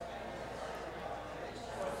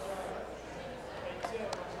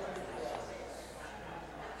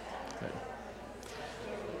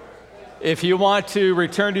If you want to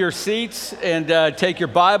return to your seats and take your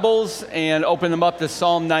Bibles and open them up to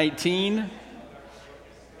Psalm 19.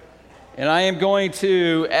 And I am going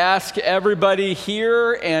to ask everybody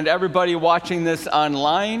here and everybody watching this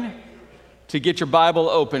online to get your Bible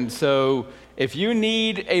open. So if you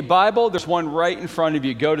need a Bible, there's one right in front of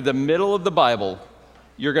you. Go to the middle of the Bible.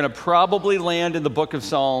 You're going to probably land in the book of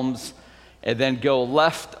Psalms and then go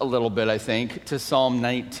left a little bit, I think, to Psalm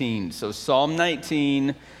 19. So Psalm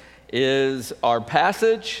 19 is our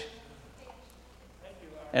passage.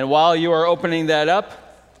 And while you are opening that up,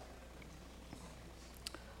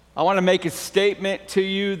 I want to make a statement to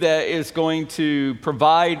you that is going to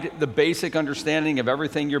provide the basic understanding of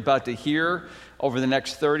everything you're about to hear over the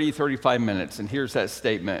next 35 minutes. And here's that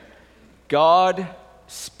statement. God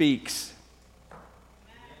speaks.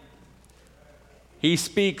 He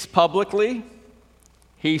speaks publicly,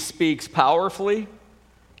 he speaks powerfully,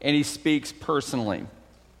 and he speaks personally.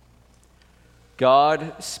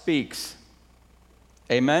 God speaks.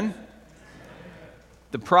 Amen?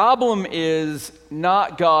 The problem is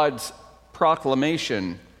not God's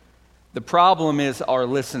proclamation. The problem is our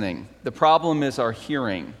listening. The problem is our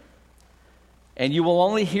hearing. And you will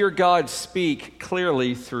only hear God speak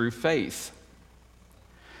clearly through faith.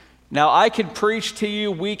 Now, I could preach to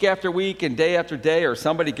you week after week and day after day, or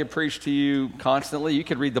somebody could preach to you constantly. You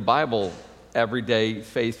could read the Bible every day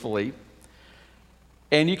faithfully.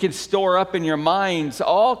 And you can store up in your minds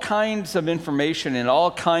all kinds of information and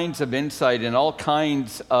all kinds of insight and all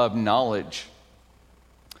kinds of knowledge.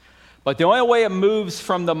 But the only way it moves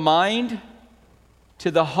from the mind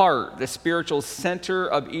to the heart, the spiritual center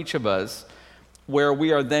of each of us, where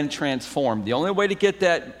we are then transformed. The only way to get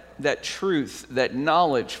that truth, that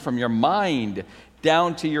knowledge from your mind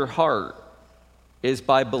down to your heart is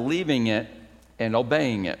by believing it and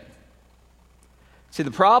obeying it. See, the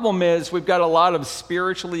problem is we've got a lot of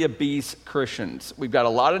spiritually obese Christians. We've got a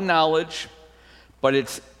lot of knowledge, but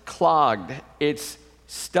it's clogged. It's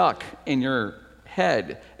stuck in your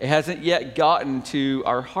head. It hasn't yet gotten to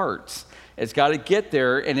our hearts. It's got to get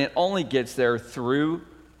there, and it only gets there through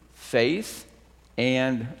faith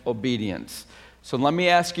and obedience. So let me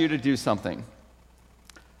ask you to do something.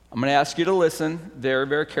 I'm going to ask you to listen very,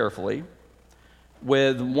 very carefully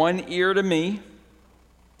with one ear to me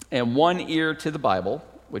and one ear to the Bible,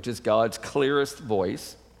 which is God's clearest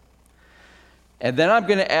voice. And then I'm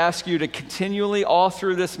going to ask you to continually, all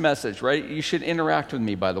through this message, right? You should interact with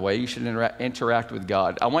me, by the way. You should interact with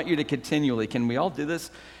God. I want you to continually, can we all do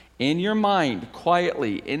this? In your mind,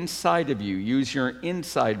 quietly, inside of you, use your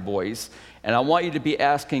inside voice. And I want you to be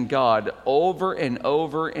asking God over and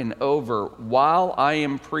over and over while I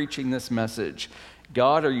am preaching this message.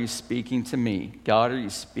 God, are you speaking to me? God, are you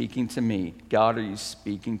speaking to me? God, are you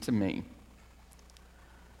speaking to me?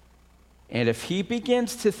 And if he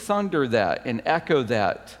begins to thunder that and echo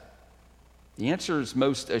that, the answer is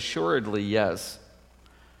most assuredly yes.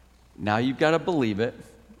 Now you've got to believe it,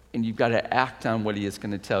 and you've got to act on what he is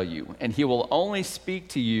going to tell you. And he will only speak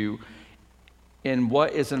to you in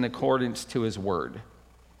what is in accordance to his word.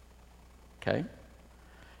 Okay?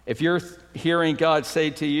 If you're hearing God say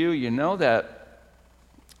to you, you know that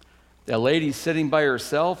lady sitting by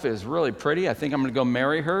herself is really pretty. I think I'm going to go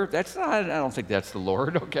marry her. I don't think that's the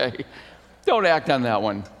Lord, okay? Don't act on that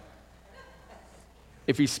one.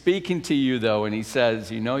 If he's speaking to you, though, and he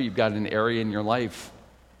says, you know, you've got an area in your life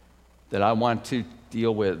that I want to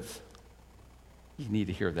deal with, you need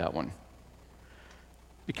to hear that one.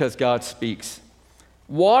 Because God speaks.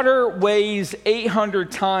 Water weighs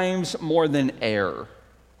 800 times more than air.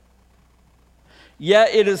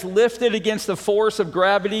 Yet it is lifted against the force of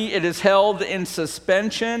gravity. It is held in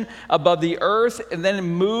suspension above the earth and then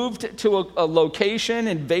moved to a location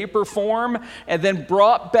in vapor form and then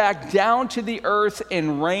brought back down to the earth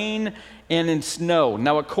in rain and in snow.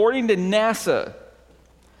 Now, according to NASA,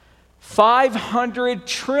 500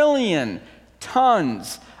 trillion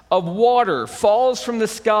tons of water falls from the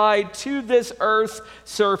sky to this earth's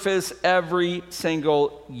surface every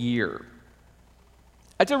single year.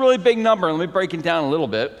 That's a really big number. Let me break it down a little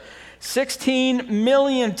bit. 16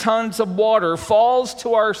 million tons of water falls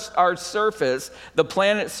to our surface, the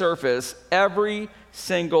planet's surface, every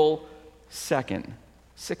single second.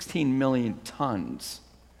 16 million tons.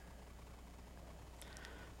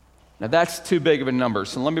 Now that's too big of a number,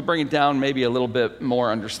 so let me bring it down maybe a little bit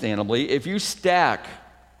more understandably. If you stack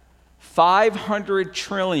 500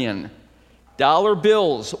 trillion dollar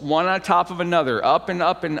bills, one on top of another, up and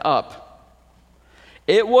up and up,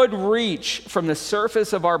 it would reach from the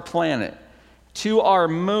surface of our planet to our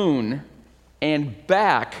moon and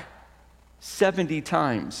back 70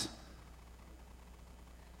 times.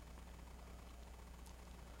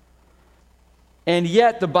 And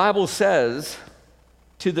yet the Bible says,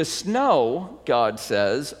 to the snow, God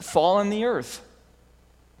says, fall on the earth.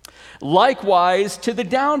 Likewise to the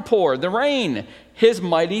downpour, the rain, his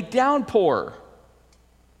mighty downpour.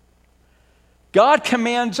 God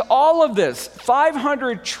commands all of this.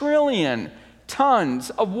 500 trillion tons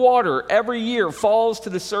of water every year falls to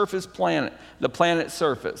the planet's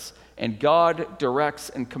surface. And God directs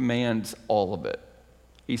and commands all of it.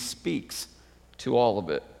 He speaks to all of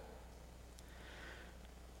it.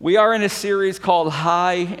 We are in a series called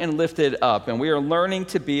High and Lifted Up, and we are learning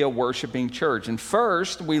to be a worshiping church. And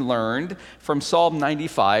first, we learned from Psalm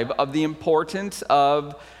 95 of the importance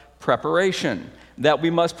of preparation, that we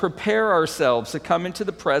must prepare ourselves to come into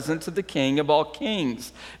the presence of the King of all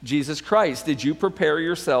kings, Jesus Christ. Did you prepare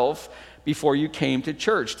yourself before you came to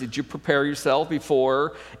church? Did you prepare yourself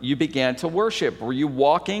before you began to worship? Were you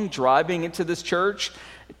walking, driving into this church,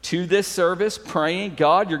 to this service, praying,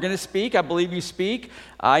 God, you're going to speak? I believe you speak.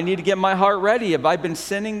 I need to get my heart ready. Have I been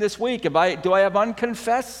sinning this week? Do I have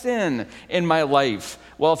unconfessed sin in my life?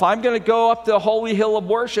 Well, if I'm going to go up the holy hill of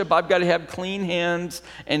worship, I've got to have clean hands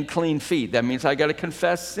and clean feet. That means I got to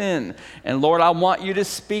confess sin. And Lord, I want you to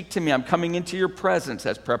speak to me. I'm coming into your presence.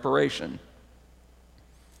 That's preparation.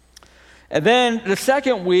 And then the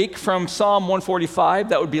second week from Psalm 145,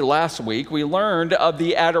 that would be last week, we learned of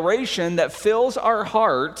the adoration that fills our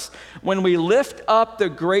hearts when we lift up the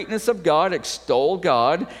greatness of God, extol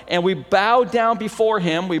God, and we bow down before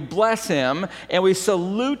him, we bless him, and we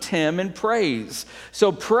salute him in praise.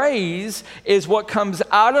 So praise is what comes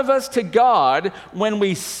out of us to God when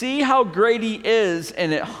we see how great he is,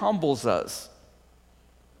 and it humbles us,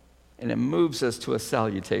 and it moves us to a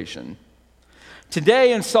salutation.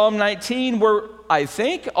 Today in Psalm 19, we're, I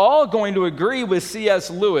think, all going to agree with C.S.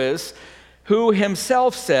 Lewis, who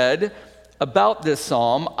himself said about this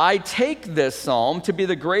psalm, I take this psalm to be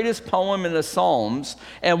the greatest poem in the Psalms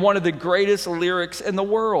and one of the greatest lyrics in the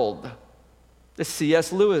world. The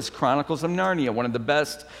C.S. Lewis, Chronicles of Narnia, one of the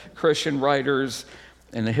best Christian writers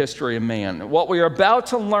in the history of man. What we are about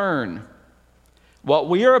to learn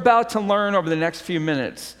over the next few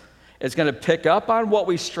minutes is going to pick up on what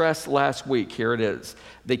we stressed last week. Here it is.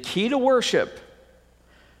 The key to worship,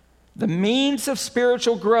 the means of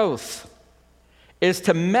spiritual growth, is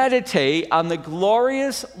to meditate on the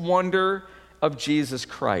glorious wonder of Jesus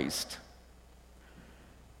Christ.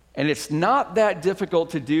 And it's not that difficult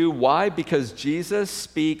to do. Why? Because Jesus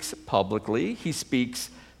speaks publicly, he speaks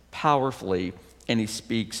powerfully, and he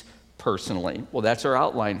speaks personally. Well, that's our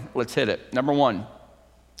outline. Let's hit it. Number one,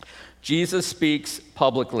 Jesus speaks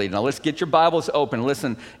publicly. Now let's get your Bibles open.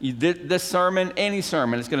 Listen, this sermon, any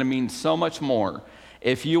sermon, is going to mean so much more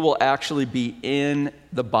if you will actually be in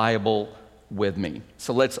the Bible with me.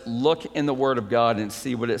 So let's look in the Word of God and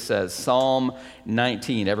see what it says. Psalm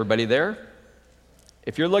 19. Everybody there?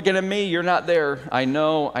 If you're looking at me, you're not there. I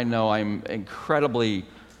know, I'm incredibly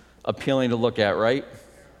appealing to look at, right?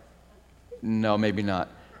 No, maybe not.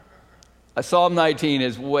 Psalm 19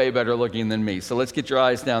 is way better looking than me. So let's get your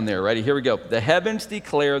eyes down there. Ready? Here we go. The heavens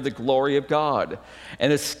declare the glory of God,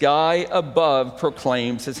 and the sky above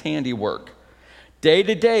proclaims his handiwork. Day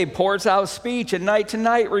to day pours out speech, and night to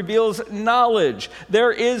night reveals knowledge.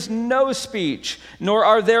 There is no speech, nor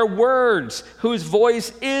are there words whose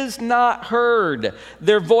voice is not heard.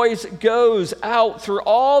 Their voice goes out through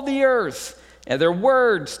all the earth, and their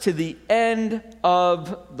words to the end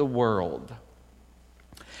of the world.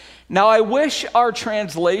 Now, I wish our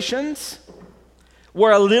translations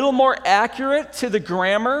were a little more accurate to the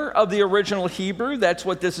grammar of the original Hebrew. That's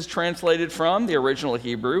what this is translated from, the original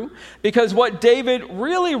Hebrew. Because what David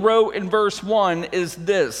really wrote in verse 1 is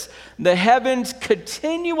this: the heavens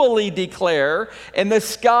continually declare, and the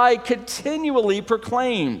sky continually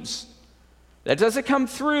proclaims. That doesn't come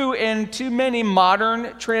through in too many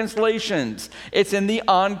modern translations. It's in the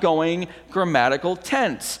ongoing grammatical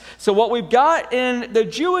tense. So what we've got in the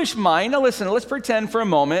Jewish mind, now listen, let's pretend for a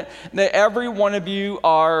moment that every one of you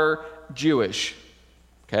are Jewish.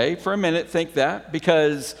 Okay, for a minute, think that,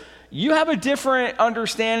 because you have a different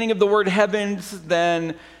understanding of the word heavens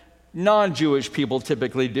than non-Jewish people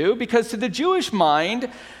typically do, because to the Jewish mind,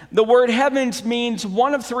 the word heavens means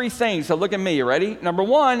one of three things. So look at me, you ready? Number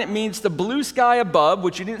one, it means the blue sky above,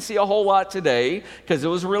 which you didn't see a whole lot today because it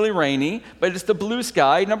was really rainy, but it's the blue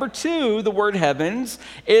sky. Number two, the word heavens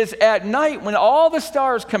is at night when all the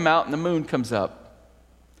stars come out and the moon comes up.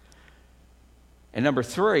 And number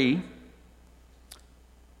three,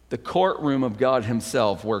 the courtroom of God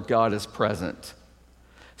himself, where God is present.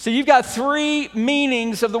 So you've got three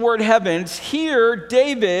meanings of the word heavens. Here,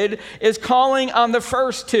 David is calling on the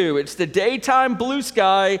first two. It's the daytime blue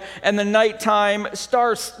sky and the nighttime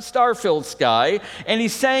star-filled sky. And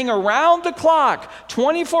he's saying around the clock,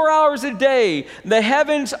 24 hours a day, the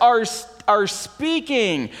heavens are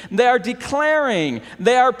speaking, they are declaring,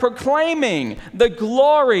 they are proclaiming the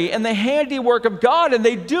glory and the handiwork of God, and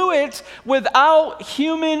they do it without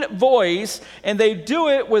human voice, and they do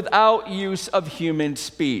it without use of human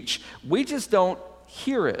speech. We just don't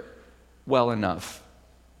hear it well enough.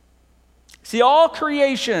 See, all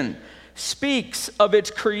creation speaks of its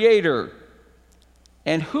creator,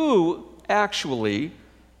 and who actually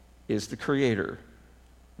is the creator?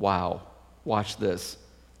 Wow, watch this.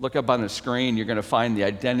 Look up on the screen, you're going to find the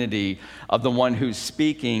identity of the one who's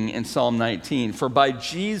speaking in Psalm 19. For by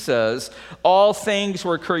Jesus, all things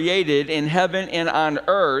were created in heaven and on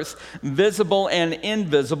earth, visible and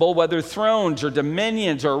invisible, whether thrones or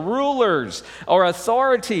dominions or rulers or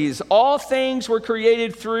authorities. All things were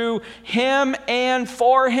created through him and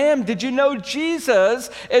for him. Did you know Jesus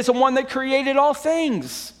is the one that created all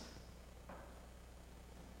things?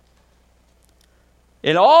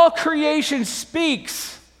 And all creation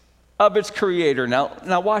speaks of its creator.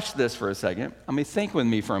 Now watch this for a second. Think with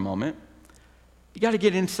me for a moment. You got to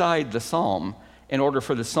get inside the psalm in order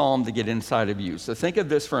for the psalm to get inside of you. So think of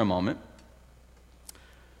this for a moment.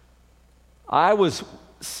 I was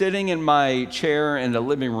sitting in my chair in the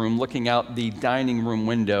living room looking out the dining room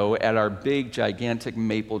window at our big, gigantic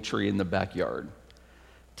maple tree in the backyard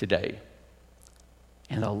today.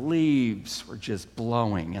 And the leaves were just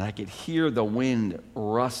blowing, and I could hear the wind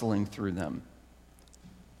rustling through them.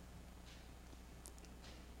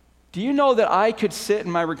 Do you know that I could sit in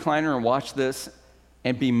my recliner and watch this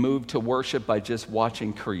and be moved to worship by just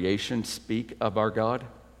watching creation speak of our God?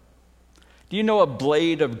 Do you know a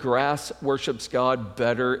blade of grass worships God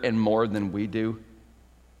better and more than we do?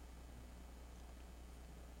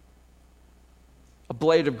 A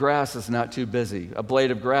blade of grass is not too busy. A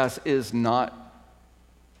blade of grass is not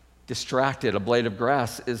distracted. A blade of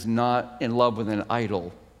grass is not in love with an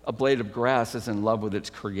idol. A blade of grass is in love with its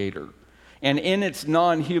creator. And in its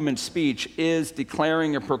non-human speech is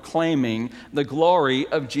declaring and proclaiming the glory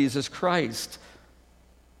of Jesus Christ.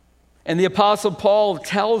 And the Apostle Paul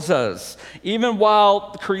tells us, even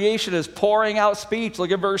while creation is pouring out speech, look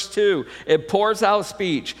at verse 2, it pours out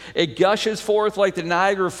speech. It gushes forth like the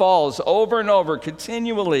Niagara Falls over and over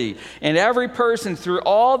continually. And every person through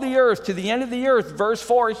all the earth, to the end of the earth, verse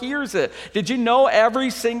 4, hears it. Did you know every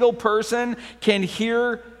single person can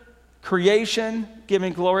hear creation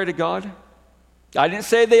giving glory to God? I didn't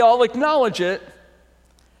say they all acknowledge it.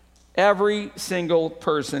 Every single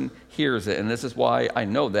person hears it. And this is why I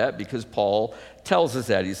know that, because Paul tells us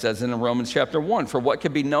that. He says in Romans chapter 1, for what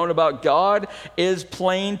can be known about God is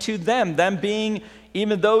plain to them being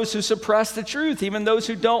even those who suppress the truth, even those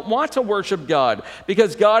who don't want to worship God,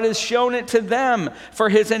 because God has shown it to them. For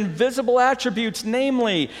his invisible attributes,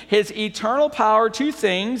 namely his eternal power, two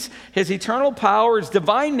things, his eternal power, his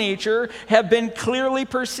divine nature, have been clearly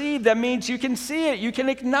perceived. That means you can see it, you can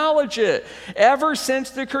acknowledge it, ever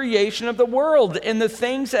since the creation of the world and the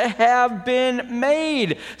things that have been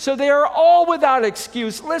made. So they are all without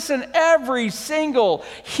excuse. Listen, every single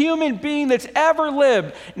human being that's ever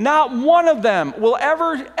lived, not one of them will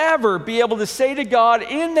ever be able to say to God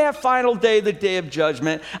in that final day, the day of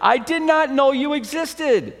judgment, I did not know you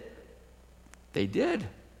existed. They did.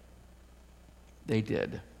 They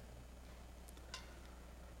did.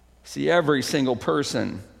 See, every single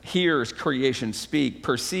person hears creation speak,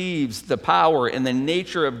 perceives the power and the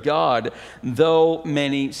nature of God, though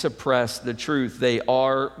many suppress the truth. They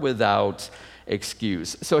are without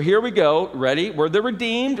excuse. So here we go. Ready? We're the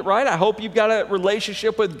redeemed, right? I hope you've got a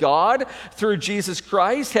relationship with God through Jesus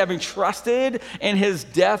Christ, having trusted in his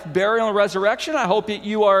death, burial, and resurrection. I hope that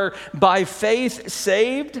you are by faith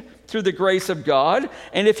saved through the grace of God.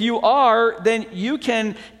 And if you are, then you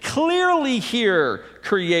can clearly hear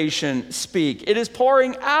creation speak. It is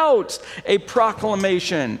pouring out a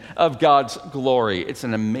proclamation of God's glory. It's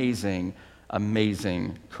an amazing,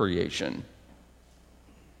 amazing creation.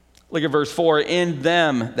 Look at verse 4. In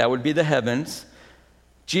them, that would be the heavens,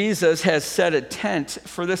 Jesus has set a tent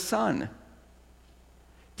for the sun.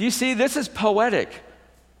 Do you see? This is poetic.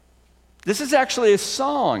 This is actually a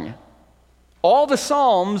song. All the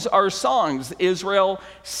Psalms are songs. Israel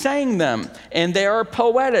sang them, and they are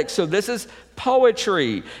poetic. So this is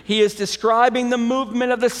poetry. He is describing the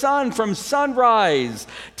movement of the sun from sunrise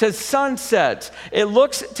to sunset. It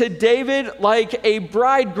looks to David like a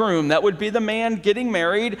bridegroom, that would be the man getting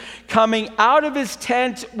married, coming out of his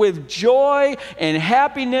tent with joy and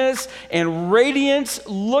happiness and radiance,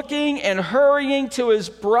 looking and hurrying to his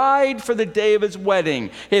bride for the day of his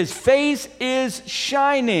wedding. His face is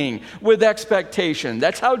shining with expectation.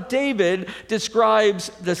 That's how David describes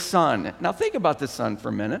the sun. Now think about the sun for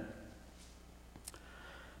a minute.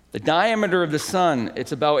 The diameter of the sun,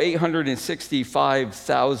 it's about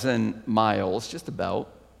 865,000 miles, just about.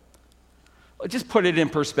 Just put it in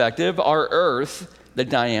perspective. Our Earth, the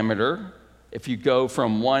diameter, if you go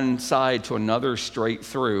from one side to another straight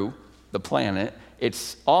through the planet,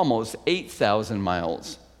 it's almost 8,000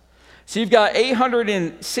 miles. So you've got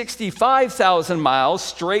 865,000 miles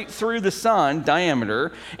straight through the sun,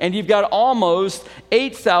 diameter, and you've got almost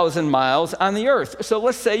 8,000 miles on the Earth. So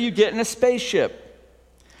let's say you get in a spaceship.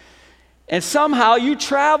 And somehow you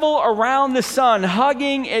travel around the sun,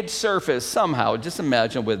 hugging its surface. Somehow, just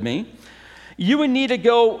imagine with me. You would need to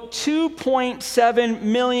go 2.7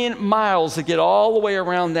 million miles to get all the way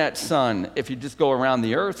around that sun. If you just go around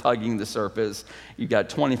the Earth, hugging the surface, you've got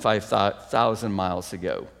 25,000 miles to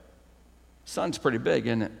go. Sun's pretty big,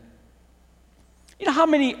 isn't it? You know how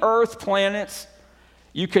many Earth planets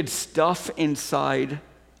you could stuff inside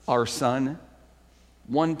our sun?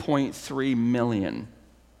 1.3 million.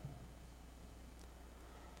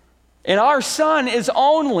 And our sun is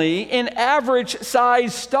only an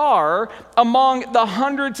average-sized star among the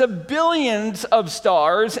hundreds of billions of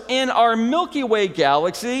stars in our Milky Way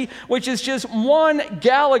galaxy, which is just one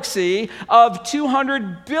galaxy of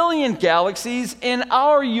 200 billion galaxies in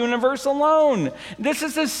our universe alone. This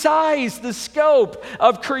is the size, the scope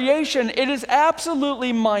of creation. It is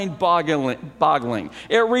absolutely mind-boggling.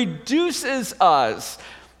 It reduces us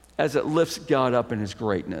as it lifts God up in his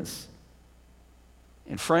greatness.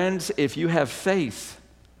 And friends, if you have faith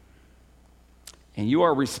and you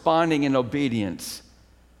are responding in obedience,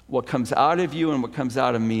 what comes out of you and what comes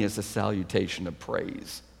out of me is a salutation of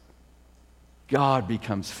praise. God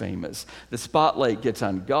becomes famous. The spotlight gets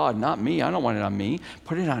on God, not me. I don't want it on me.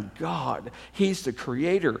 Put it on God. He's the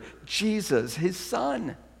creator. Jesus, his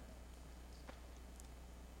son.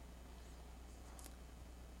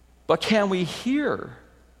 But can we hear?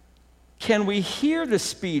 Can we hear the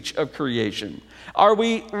speech of creation? Are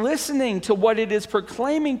we listening to what it is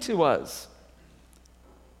proclaiming to us?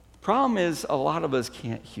 The problem is a lot of us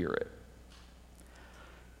can't hear it.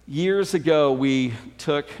 Years ago, we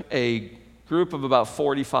took a group of about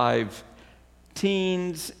 45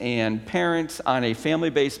 teens and parents on a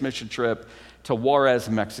family-based mission trip to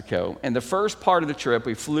Juarez, Mexico. And the first part of the trip,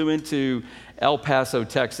 we flew into El Paso,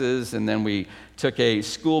 Texas, and then we took a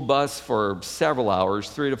school bus for several hours,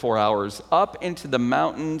 3 to 4 hours, up into the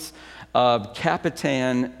mountains of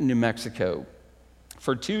Capitan, New Mexico,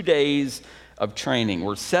 for 2 days of training.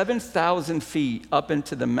 We're 7,000 feet up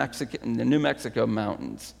into the New Mexico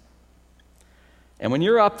mountains. And when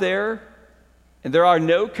you're up there, and there are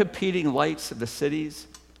no competing lights of the cities,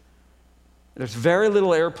 there's very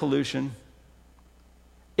little air pollution.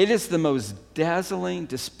 It is the most dazzling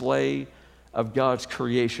display of God's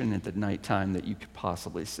creation at the nighttime that you could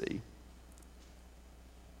possibly see.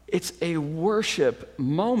 It's a worship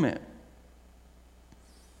moment.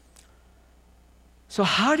 So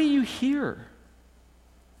how do you hear?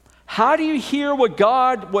 How do you hear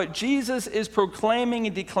what Jesus is proclaiming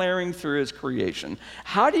and declaring through his creation?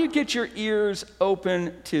 How do you get your ears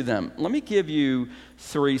open to them? Let me give you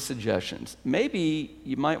 3 suggestions. Maybe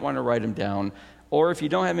you might want to write them down. Or if you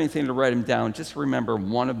don't have anything to write them down, just remember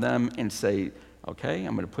one of them and say, okay,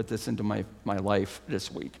 I'm going to put this into my life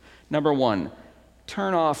this week. Number 1,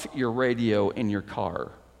 turn off your radio in your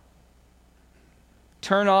car.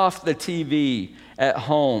 Turn off the TV at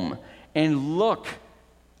home and look,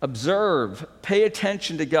 observe, pay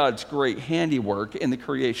attention to God's great handiwork in the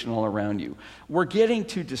creation all around you. We're getting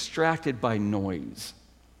too distracted by noise.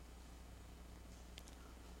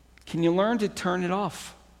 Can you learn to turn it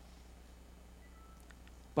off?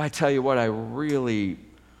 But I tell you what, I really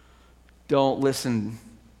don't listen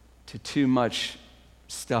to too much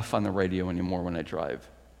stuff on the radio anymore when I drive.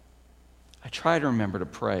 I try to remember to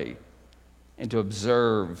pray and to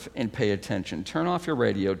observe and pay attention. Turn off your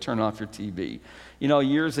radio, turn off your TV. You know,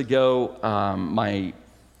 years ago,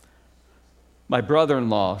 my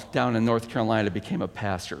brother-in-law down in North Carolina became a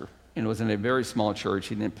pastor, and it was in a very small church.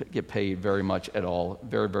 He didn't get paid very much at all,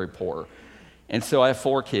 very, very poor. And so I have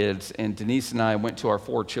 4 kids, and Denise and I went to our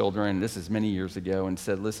 4 children, this is many years ago, and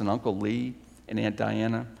said, listen, Uncle Lee and Aunt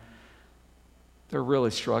Diana, They're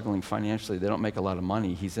really struggling financially. They don't make a lot of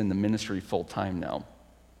money. He's in the ministry full time now.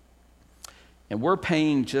 And we're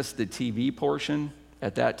paying just the TV portion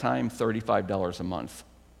at that time, $35 a month.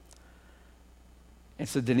 And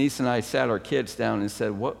so Denise and I sat our kids down and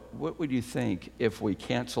said, what would you think if we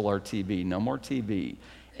cancel our TV, no more TV,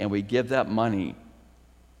 and we give that money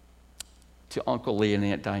to Uncle Lee and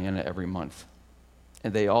Aunt Diana every month?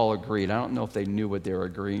 And they all agreed. I don't know if they knew what they were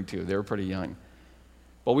agreeing to. They were pretty young.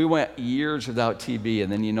 But we went years without TV,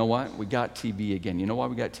 and then you know what? We got TV again. You know why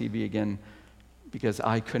we got TV again? Because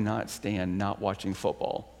I could not stand not watching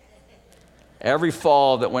football. Every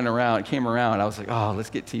fall that came around, I was like, oh,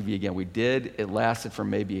 let's get TV again. We did. It lasted for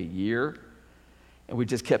maybe a year. And we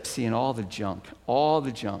just kept seeing all the junk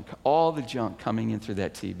coming in through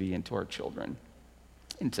that TV into our children,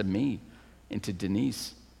 into me, into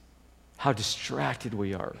Denise. How distracted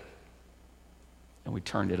we are. And we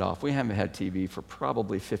turned it off. We haven't had TV for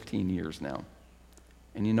probably 15 years now.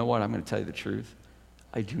 And you know what? I'm going to tell you the truth.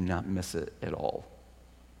 I do not miss it at all.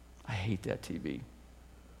 I hate that TV.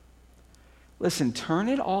 Listen, turn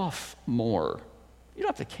it off more. You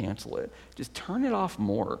don't have to cancel it. Just turn it off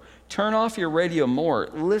more. Turn off your radio more.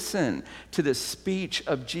 Listen to the speech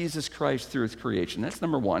of Jesus Christ through his creation. That's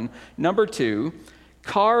number one. Number two,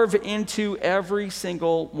 carve into every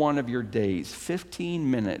single one of your days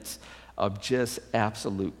 15 minutes of just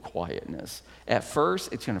absolute quietness. At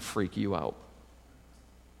first, it's going to freak you out.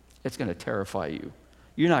 It's going to terrify you.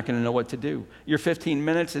 You're not going to know what to do. Your 15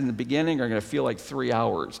 minutes in the beginning are going to feel like 3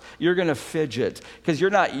 hours. You're going to fidget because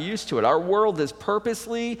you're not used to it. Our world is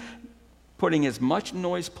purposely putting as much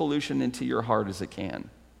noise pollution into your heart as it can.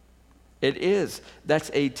 It is.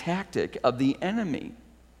 That's a tactic of the enemy.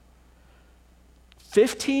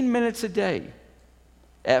 15 minutes a day.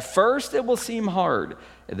 At first, it will seem hard.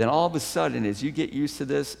 And then all of a sudden, as you get used to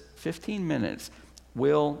this, 15 minutes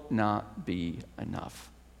will not be enough.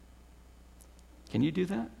 Can you do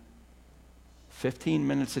that? 15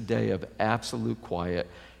 minutes a day of absolute quiet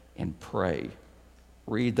and pray.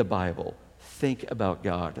 Read the Bible. Think about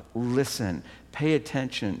God. Listen. Pay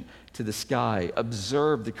attention to the sky.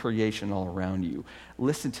 Observe the creation all around you.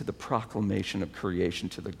 Listen to the proclamation of creation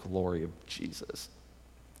to the glory of Jesus.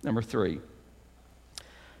 Number 3.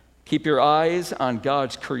 Keep your eyes on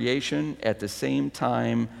God's creation at the same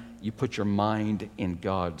time you put your mind in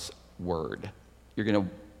God's word. You're going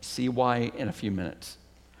to see why in a few minutes.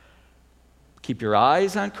 Keep your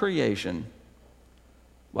eyes on creation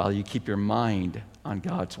while you keep your mind on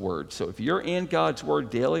God's word. So if you're in God's word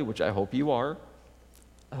daily, which I hope you are,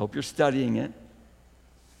 I hope you're studying it,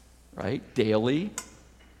 right? Daily.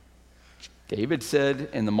 David said,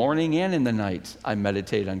 in the morning and in the night, I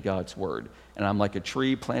meditate on God's word. And I'm like a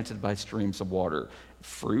tree planted by streams of water.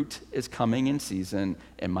 Fruit is coming in season,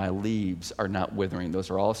 and my leaves are not withering. Those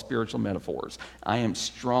are all spiritual metaphors. I am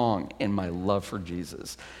strong in my love for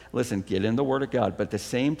Jesus. Listen, get in the Word of God, but at the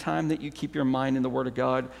same time that you keep your mind in the Word of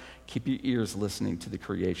God, keep your ears listening to the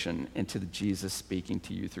creation and to the Jesus speaking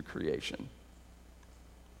to you through creation.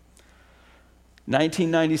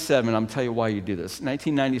 1997, I'm tell you why you do this.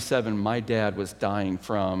 1997, my dad was dying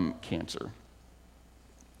from cancer.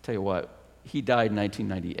 Tell you what, he died in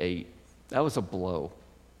 1998. That was a blow.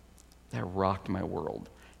 That rocked my world.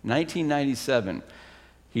 1997,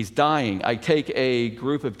 he's dying. I take a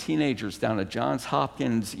group of teenagers down to Johns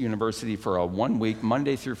Hopkins University for a 1-week,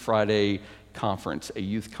 Monday through Friday conference, a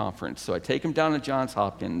youth conference. So I take them down to Johns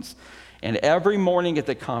Hopkins, and every morning at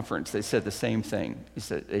the conference, they said the same thing.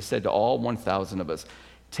 They said to all 1,000 of us,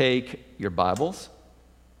 take your Bibles,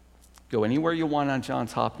 go anywhere you want on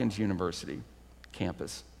Johns Hopkins University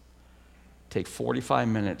campus. Take 45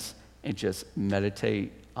 minutes and just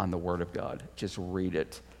meditate on the Word of God. Just read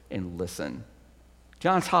it and listen.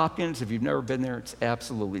 Johns Hopkins, if you've never been there, it's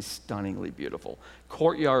absolutely stunningly beautiful.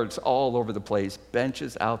 Courtyards all over the place,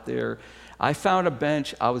 benches out there. I found a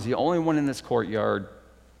bench. I was the only one in this courtyard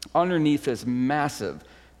underneath this massive,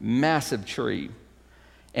 massive tree.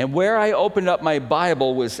 And where I opened up my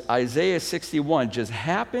Bible was Isaiah 61. Just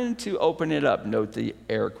happened to open it up, note the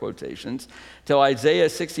air quotations, to Isaiah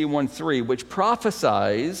 61:3, which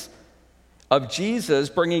prophesies of Jesus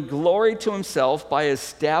bringing glory to himself by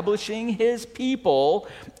establishing his people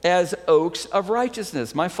as oaks of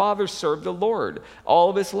righteousness. My father served the Lord all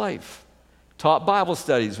of his life, taught Bible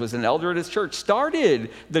studies, was an elder at his church, started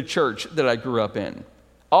the church that I grew up in.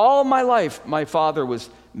 All my life, my father was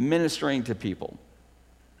ministering to people.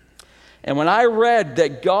 And when I read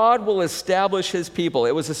that God will establish his people,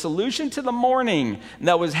 it was a solution to the mourning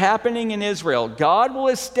that was happening in Israel. God will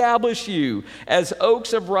establish you as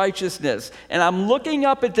oaks of righteousness. And I'm looking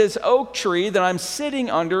up at this oak tree that I'm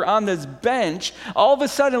sitting under on this bench. All of a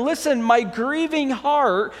sudden, listen, my grieving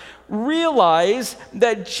heart realized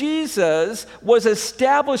that Jesus was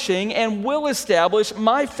establishing and will establish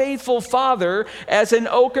my faithful Father as an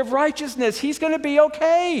oak of righteousness. He's going to be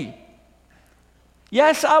okay.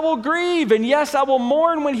 Yes, I will grieve, and yes, I will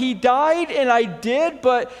mourn when he died, and I did,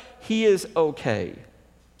 but he is okay.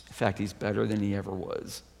 In fact, he's better than he ever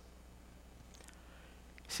was.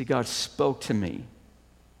 See, God spoke to me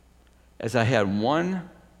as I had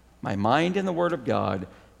my mind in the Word of God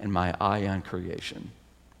and my eye on creation.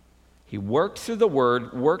 He worked through the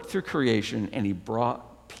Word, worked through creation, and he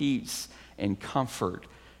brought peace and comfort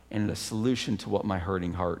and a solution to what my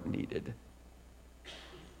hurting heart needed.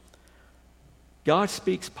 God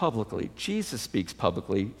speaks publicly. Jesus speaks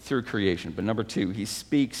publicly through creation. But number two, he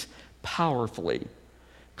speaks powerfully.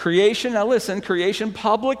 Creation, now listen, creation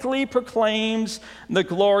publicly proclaims the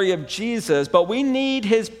glory of Jesus, but we need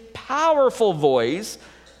his powerful voice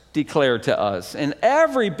declared to us. And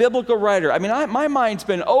every biblical writer, my mind's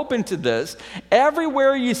been open to this.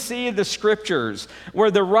 Everywhere you see the scriptures where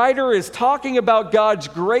the writer is talking about God's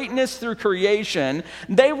greatness through creation,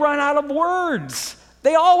 they run out of words.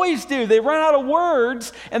 They always do. They run out of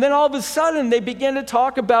words, and then all of a sudden they begin to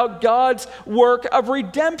talk about God's work of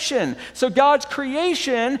redemption. So God's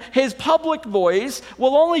creation, his public voice,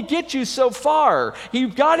 will only get you so far.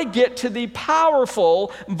 You've got to get to the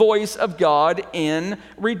powerful voice of God in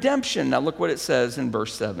redemption. Now look what it says in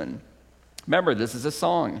verse 7. Remember, this is a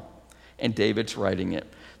song, and David's writing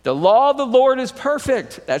it. The law of the Lord is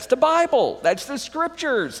perfect. That's the Bible. That's the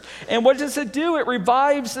scriptures. And what does it do? It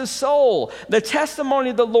revives the soul. The testimony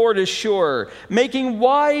of the Lord is sure, making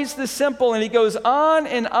wise the simple. And he goes on,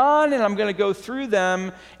 and I'm going to go through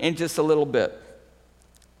them in just a little bit.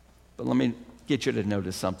 But let me get you to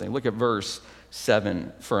notice something. Look at verse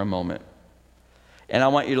 7 for a moment. And I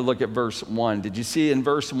want you to look at verse 1. Did you see in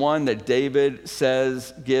verse 1 that David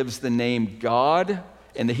gives the name God?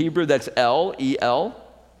 In the Hebrew, that's El, E-L.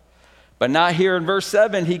 But not here in verse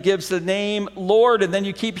 7, he gives the name Lord, and then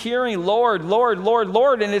you keep hearing Lord, Lord, Lord,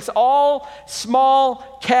 Lord, and it's all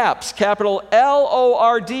small caps, capital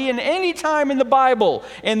L-O-R-D, and any time in the Bible,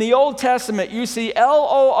 in the Old Testament, you see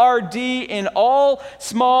L-O-R-D in all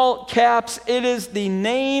small caps. It is the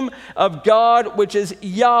name of God, which is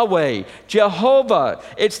Yahweh, Jehovah.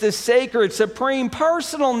 It's the sacred, supreme,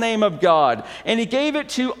 personal name of God, and he gave it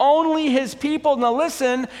to only his people. Now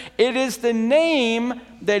listen, it is the name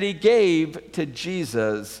that he gave to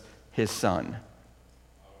Jesus, his son.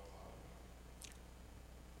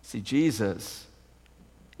 See, Jesus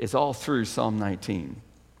is all through Psalm 19.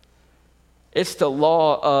 It's the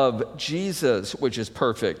law of Jesus which is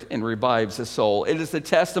perfect and revives the soul. It is the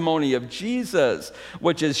testimony of Jesus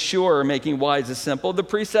which is sure, making wise the simple. The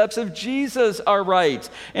precepts of Jesus are right.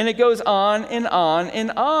 And it goes on and on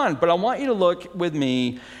and on. But I want you to look with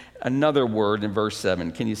me another word in verse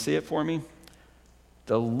 7. Can you see it for me?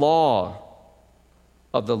 The law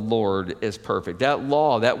of the Lord is perfect. That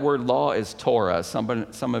law, that word law is Torah. Some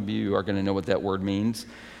of you are going to know what that word means.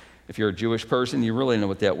 If you're a Jewish person, you really know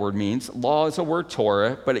what that word means. Law is a word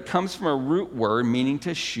Torah, but it comes from a root word meaning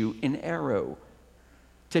to shoot an arrow.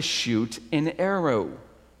 To shoot an arrow.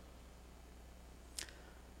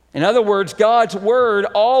 In other words, God's word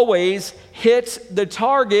always hits the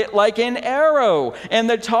target like an arrow, and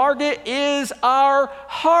the target is our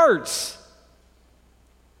hearts.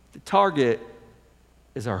 The target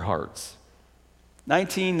is our hearts.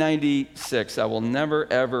 1996, I will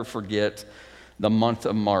never, ever forget the month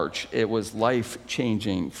of March. It was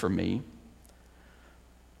life-changing for me.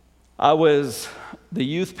 I was the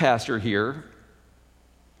youth pastor here,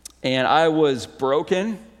 and I was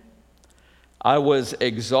broken, I was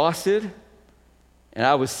exhausted, and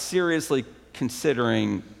I was seriously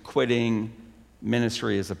considering quitting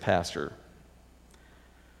ministry as a pastor.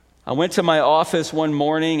 I went to my office one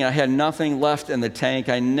morning. I had nothing left in the tank.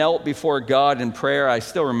 I knelt before God in prayer. I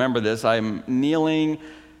still remember this. I'm kneeling,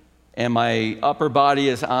 and my upper body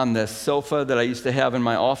is on this sofa that I used to have in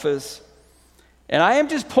my office. And I am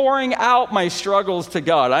just pouring out my struggles to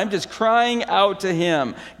God. I'm just crying out to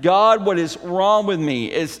him. God, what is wrong with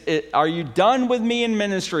me? Are you done with me in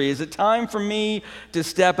ministry? Is it time for me to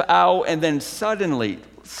step out? And then suddenly,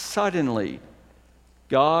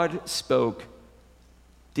 God spoke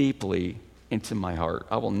deeply into my heart.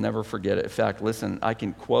 I will never forget it. In fact, listen, I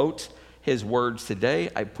can quote his words today.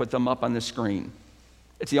 I put them up on the screen.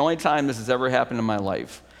 It's the only time this has ever happened in my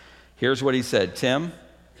life. Here's what he said. Tim,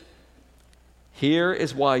 Here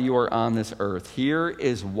is why you are on this earth. Here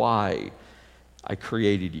is why I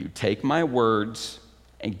created you. Take my words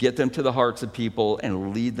and get them to the hearts of people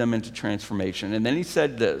and lead them into transformation. And then he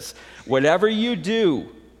said this, whatever you do,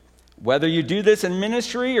 whether you do this in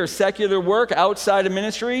ministry or secular work outside of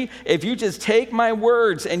ministry, if you just take my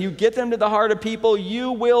words and you get them to the heart of people,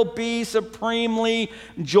 you will be supremely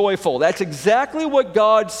joyful. That's exactly what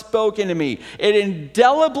God spoke into me. It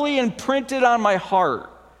indelibly imprinted on my heart.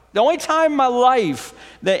 The only time in my life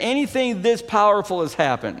that anything this powerful has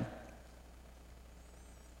happened.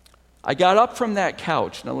 I got up from that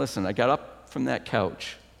couch. Now listen, I got up from that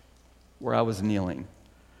couch where I was kneeling.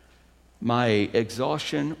 My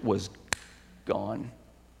exhaustion was gone.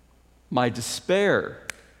 My despair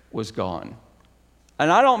was gone.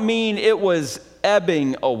 And I don't mean it was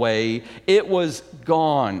ebbing away, it was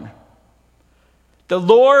gone. The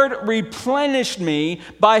Lord replenished me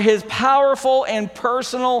by his powerful and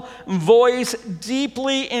personal voice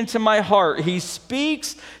deeply into my heart. He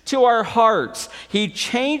speaks to our hearts. He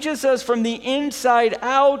changes us from the inside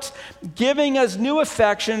out, giving us new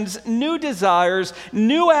affections, new desires,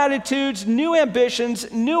 new attitudes, new ambitions,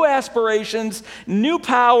 new aspirations, new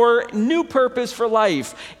power, new purpose for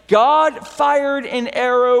life. God fired an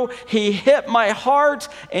arrow. He hit my heart,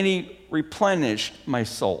 and he replenished my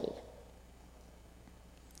soul.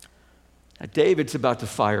 Now, David's about to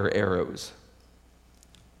fire arrows,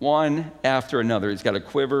 one after another. He's got a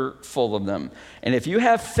quiver full of them. And if you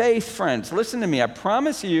have faith, friends, listen to me. I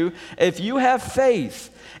promise you, if you have faith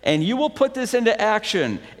and you will put this into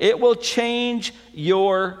action, it will change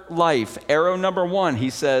your life. Arrow number one, he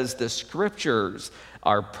says, the scriptures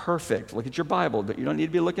are perfect. Look at your Bible. You don't need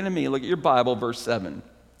to be looking at me. Look at your Bible, verse 7.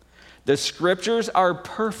 The scriptures are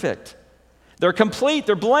perfect. They're complete,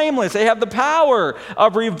 they're blameless, they have the power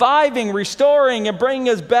of reviving, restoring, and bringing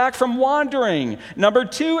us back from wandering. Number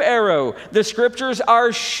two arrow, the scriptures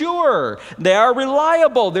are sure, they are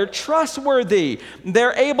reliable, they're trustworthy,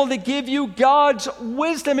 they're able to give you God's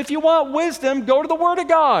wisdom. If you want wisdom, go to the Word of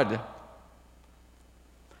God.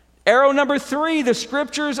 Arrow number three, the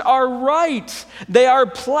scriptures are right. They are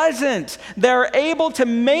pleasant. They're able to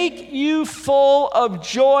make you full of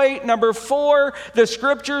joy. Number four, the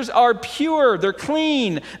scriptures are pure. They're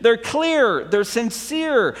clean. They're clear. They're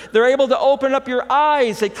sincere. They're able to open up your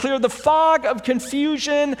eyes. They clear the fog of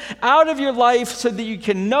confusion out of your life so that you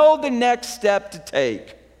can know the next step to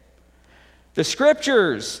take. The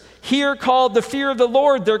scriptures, here called the fear of the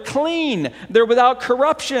Lord, they're clean, they're without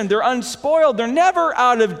corruption, they're unspoiled, they're never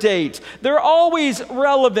out of date, they're always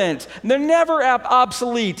relevant, they're never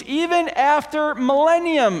obsolete, even after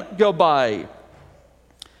millennium go by.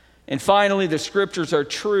 And finally, the scriptures are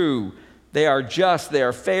true, they are just, they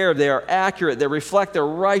are fair, they are accurate, they reflect the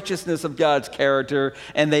righteousness of God's character,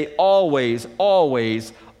 and they always,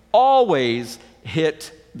 always, always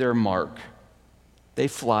hit their mark. They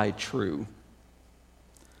fly true.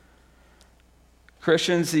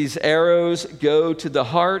 Christians, these arrows go to the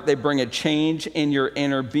heart. They bring a change in your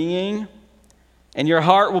inner being. And your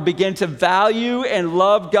heart will begin to value and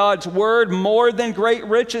love God's word more than great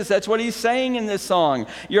riches. That's what he's saying in this song.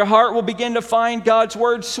 Your heart will begin to find God's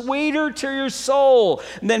word sweeter to your soul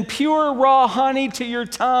than pure raw honey to your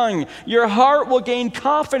tongue. Your heart will gain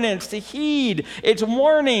confidence to heed its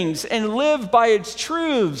warnings and live by its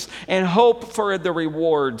truths and hope for the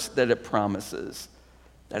rewards that it promises.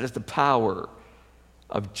 That is the power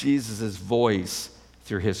of Jesus' voice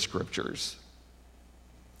through his scriptures.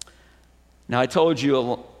 Now, I told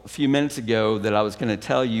you a few minutes ago that I was going to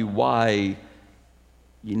tell you why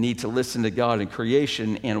you need to listen to God in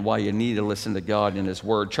creation and why you need to listen to God in his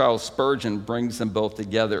word. Charles Spurgeon brings them both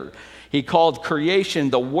together. He called creation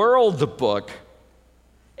the world book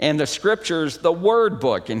and the scriptures the word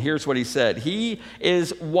book. And here's what he said. He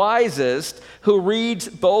is wisest who reads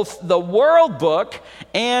both the world book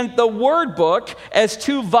and the word book as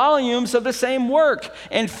two volumes of the same work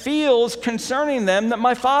and feels concerning them that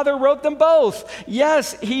my Father wrote them both.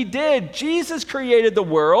 Yes, he did. Jesus created the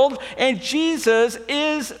world, and Jesus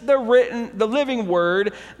is the living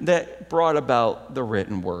word that brought about the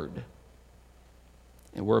written word.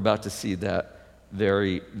 And we're about to see that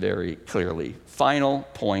very, very clearly. Final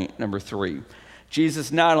point, number 3.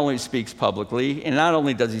 Jesus not only speaks publicly, and not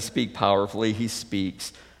only does he speak powerfully, he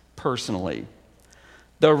speaks personally.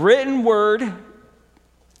 The written word,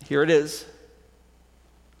 here it is,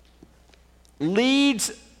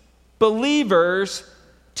 leads believers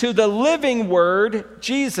to the living word,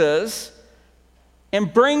 Jesus,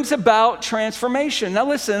 and brings about transformation. Now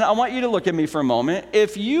listen, I want you to look at me for a moment.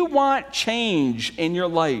 If you want change in your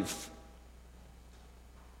life,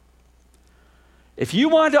 if you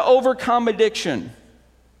want to overcome addiction,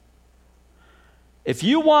 If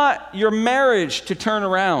you want your marriage to turn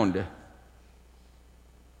around,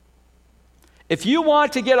 if you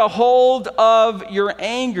want to get a hold of your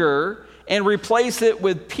anger and replace it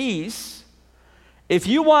with peace, if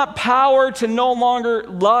you want power to no longer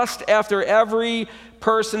lust after every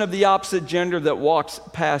person of the opposite gender that walks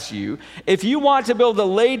past you, if you want to be able to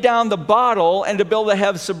lay down the bottle and to be able to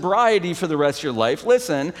have sobriety for the rest of your life,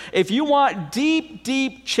 listen, if you want deep,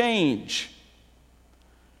 deep change,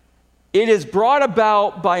 it is brought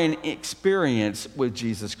about by an experience with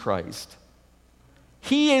Jesus Christ.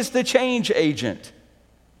 He is the change agent.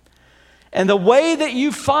 And the way that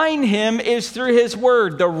you find him is through his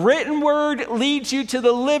word. The written word leads you to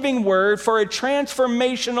the living word for a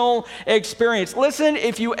transformational experience. Listen,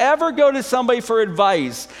 if you ever go to somebody for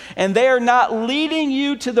advice and they are not leading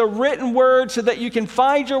you to the written word so that you can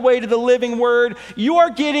find your way to the living word, you are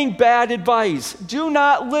getting bad advice. Do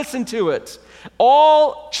not listen to it.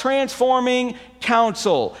 All transforming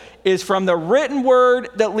counsel is from the written word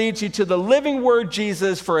that leads you to the living word,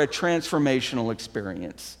 Jesus, for a transformational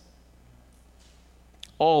experience.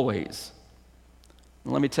 Always.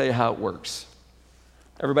 And let me tell you how it works.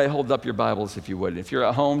 Everybody hold up your Bibles if you would. If you're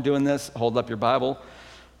at home doing this, hold up your Bible.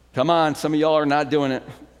 Come on, some of y'all are not doing it.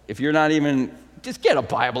 If you're not even, just get a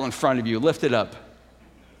Bible in front of you, lift it up.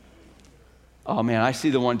 Oh man, I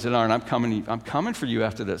see the ones that aren't. I'm coming for you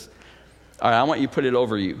after this. All right, I want you to put it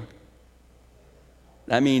over you.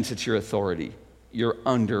 That means it's your authority. You're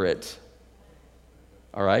under it.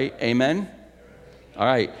 All right, amen? All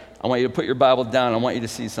right. I want you to put your Bible down. I want you to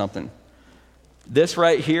see something. This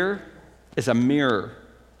right here is a mirror.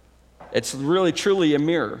 It's really, truly a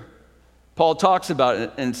mirror. Paul talks about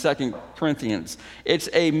it in 2 Corinthians. It's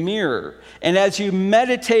a mirror. And as you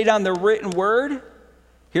meditate on the written word,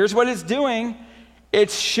 here's what it's doing.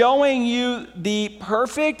 It's showing you the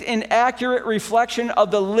perfect and accurate reflection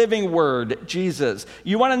of the living word, Jesus.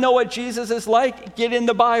 You want to know what Jesus is like? Get in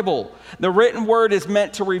the Bible. The written word is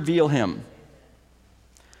meant to reveal him.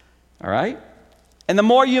 All right? And the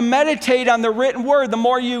more you meditate on the written word, the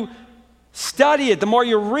more you study it, the more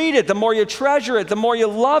you read it, the more you treasure it, the more you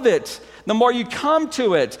love it, the more you come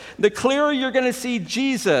to it, the clearer you're going to see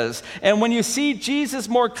Jesus. And when you see Jesus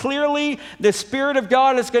more clearly, the Spirit of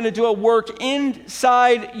God is going to do a work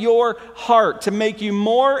inside your heart to make you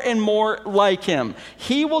more and more like him.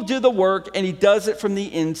 He will do the work, and he does it from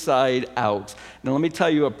the inside out. Now, let me tell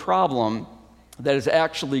you a problem that is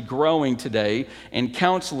actually growing today, and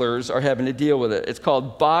counselors are having to deal with it. It's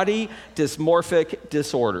called body dysmorphic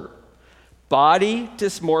disorder. Body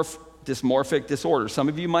dysmorphic disorder. Some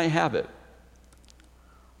of you might have it.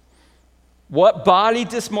 What body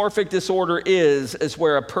dysmorphic disorder is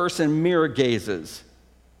where a person mirror gazes.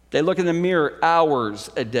 They look in the mirror hours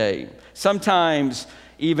a day, sometimes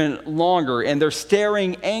even longer, and they're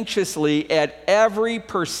staring anxiously at every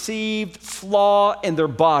perceived flaw in their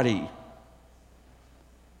body.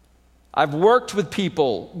 I've worked with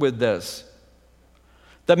people with this.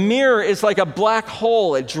 The mirror is like a black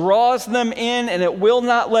hole. It draws them in and it will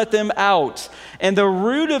not let them out. And the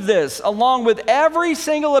root of this, along with every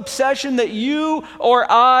single obsession that you or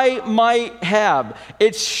I might have,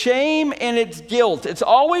 it's shame and it's guilt. It's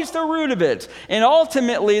always the root of it. And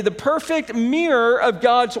ultimately, the perfect mirror of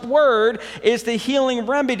God's word is the healing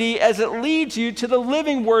remedy as it leads you to the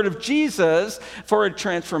living word of Jesus for a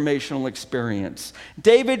transformational experience.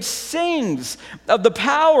 David sings of the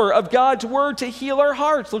power of God's word to heal our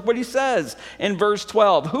hearts. Look what he says in verse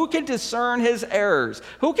 12. Who can discern his errors?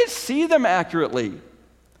 Who can see them accurately?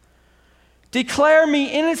 Declare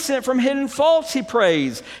me innocent from hidden faults, he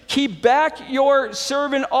prays. Keep back your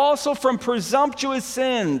servant also from presumptuous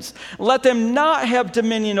sins. Let them not have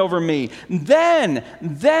dominion over me. Then,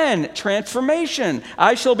 transformation.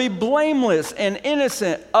 I shall be blameless and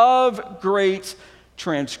innocent of great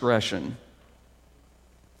transgression.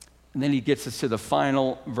 And then he gets us to the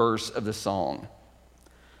final verse of the song.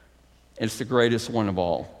 It's the greatest one of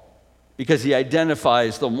all, because he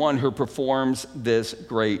identifies the one who performs this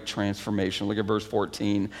great transformation. Look at verse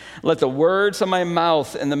 14. Let the words of my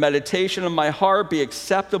mouth and the meditation of my heart be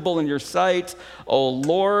acceptable in your sight, O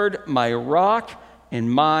Lord, my rock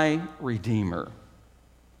and my redeemer.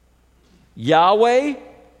 Yahweh,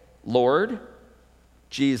 Lord,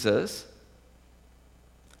 Jesus,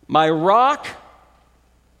 my rock,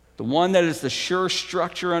 the one that is the sure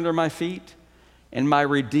structure under my feet, and my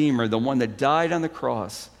Redeemer, the one that died on the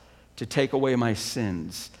cross to take away my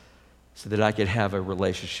sins so that I could have a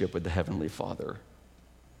relationship with the Heavenly Father.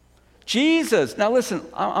 Jesus. Now listen,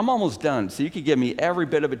 I'm almost done, so you can give me every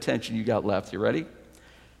bit of attention you got left. You ready?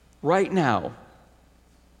 Right now,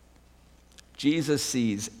 Jesus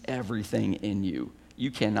sees everything in you.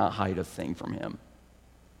 You cannot hide a thing from him.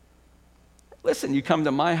 Listen, you come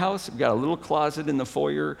to my house, we've got a little closet in the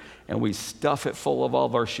foyer, and we stuff it full of all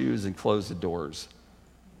of our shoes and close the doors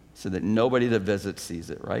so that nobody that visits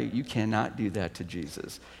sees it, right? You cannot do that to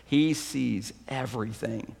Jesus. He sees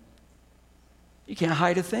everything. You can't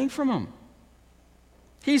hide a thing from him.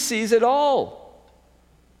 He sees it all.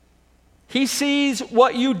 He sees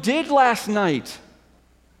what you did last night.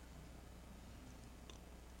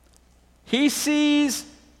 He sees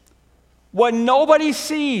what nobody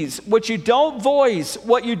sees, what you don't voice,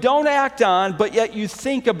 what you don't act on, but yet you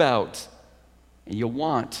think about and you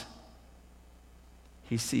want.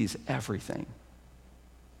 He sees everything.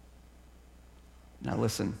 Now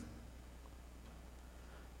listen,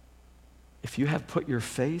 if you have put your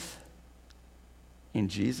faith in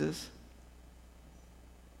Jesus,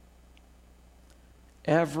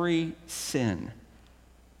 every sin,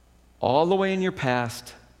 all the way in your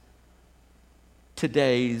past,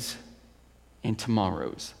 today's, and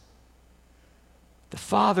tomorrow's, the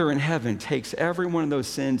Father in heaven takes every one of those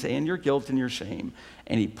sins and your guilt and your shame,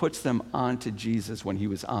 and he puts them onto Jesus when he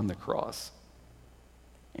was on the cross.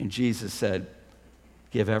 And Jesus said,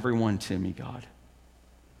 "Give everyone to me, God.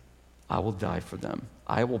 I will die for them.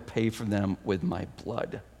 I will pay for them with my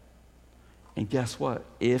blood." And guess what?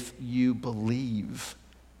 If you believe,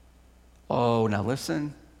 oh, now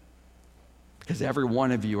listen, because every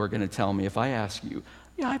one of you are going to tell me, if I ask you,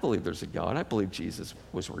 yeah, I believe there's a God. I believe Jesus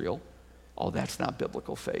was real. Oh, that's not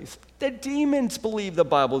biblical faith. The demons believe, the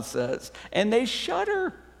Bible says, and they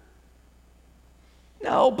shudder.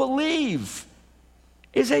 No, believe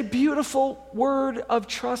is a beautiful word of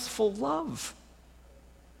trustful love.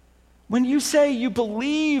 When you say you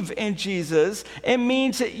believe in Jesus, it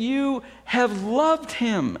means that you have loved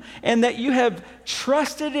him and that you have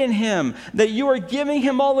trusted in him, that you are giving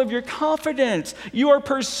him all of your confidence. You are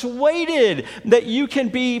persuaded that you can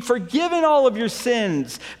be forgiven all of your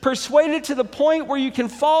sins, persuaded to the point where you can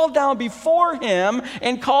fall down before him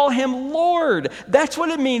and call him Lord. That's what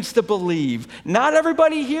it means to believe. Not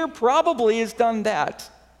everybody here probably has done that.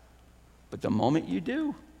 But the moment you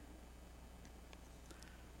do,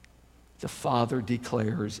 the Father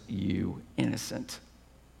declares you innocent.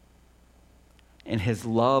 And his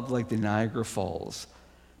love, like the Niagara Falls,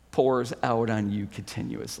 pours out on you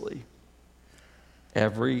continuously.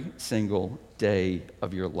 Every single day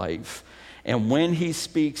of your life. And when he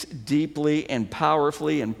speaks deeply and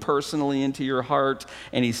powerfully and personally into your heart,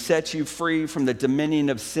 and he sets you free from the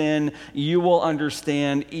dominion of sin, you will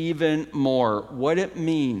understand even more what it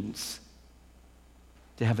means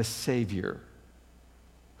to have a Savior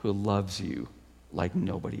who loves you like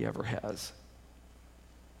nobody ever has.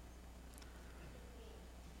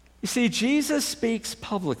 You see, Jesus speaks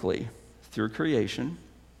publicly through creation.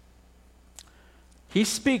 He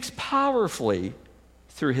speaks powerfully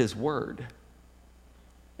through his word.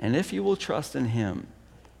 And if you will trust in him,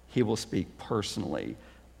 he will speak personally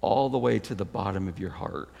all the way to the bottom of your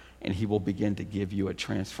heart, and he will begin to give you a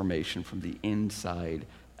transformation from the inside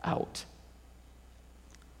out.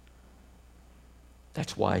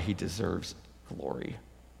 That's why he deserves glory.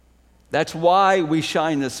 That's why we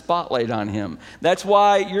shine the spotlight on him. That's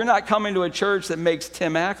why you're not coming to a church that makes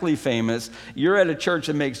Tim Ackley famous. You're at a church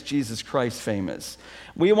that makes Jesus Christ famous.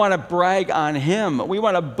 We want to brag on him. We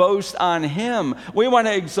want to boast on him. We want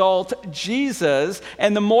to exalt Jesus.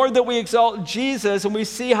 And the more that we exalt Jesus and we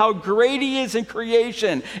see how great he is in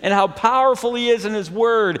creation and how powerful he is in his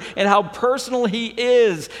word and how personal he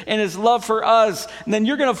is in his love for us, then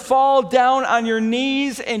you're going to fall down on your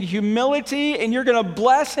knees in humility and you're going to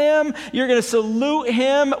bless him. You're going to salute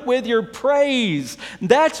him with your praise.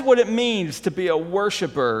 That's what it means to be a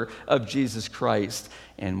worshiper of Jesus Christ.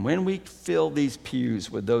 And when we fill these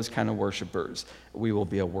pews with those kind of worshipers, we will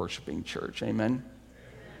be a worshiping church. Amen?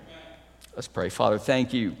 Let's pray. Father,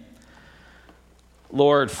 thank you,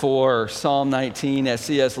 Lord, for Psalm 19. As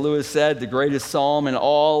C.S. Lewis said, the greatest psalm in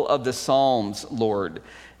all of the Psalms, Lord.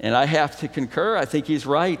 And I have to concur. I think he's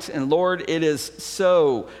right. And Lord, it is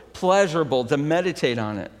so pleasurable to meditate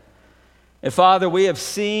on it. And Father, we have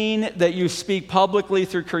seen that you speak publicly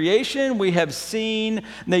through creation. We have seen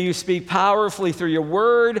that you speak powerfully through your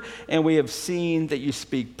word. And we have seen that you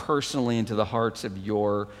speak personally into the hearts of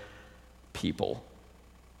your people.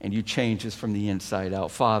 And you change us from the inside out.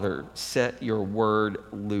 Father, set your word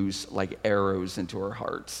loose like arrows into our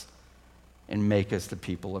hearts and make us the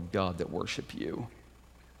people of God that worship you.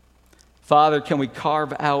 Father, can we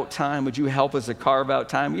carve out time? Would you help us to carve out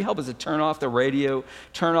time? Will you help us to turn off the radio,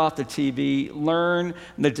 turn off the TV, learn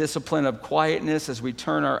the discipline of quietness as we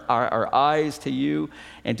turn our eyes to you,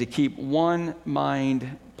 and to keep one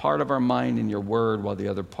mind, part of our mind in your word, while the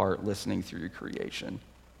other part listening through your creation.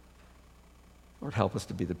 Lord, help us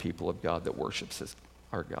to be the people of God that worships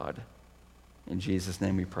our God. In Jesus'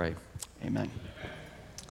 name we pray. Amen.